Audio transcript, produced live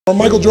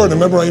Michael Jordan, I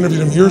remember I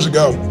interviewed him years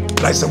ago,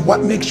 and I said,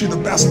 what makes you the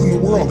best in the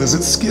world? Is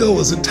it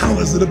skill? Is it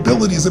talent? Is it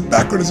ability? Is it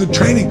background? Is it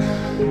training?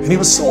 And he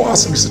was so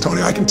awesome. He said,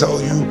 Tony, I can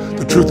tell you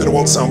the truth and it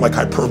won't sound like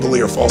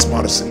hyperbole or false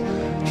modesty.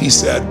 He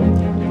said,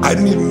 I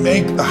didn't even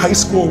make the high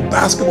school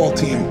basketball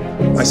team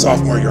my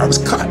sophomore year. I was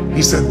cut.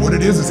 He said, what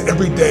it is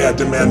every day I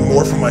demand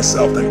more from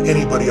myself than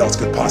anybody else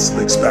could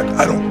possibly expect.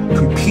 I don't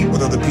compete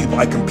with other people.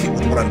 I compete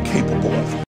with what I'm capable of.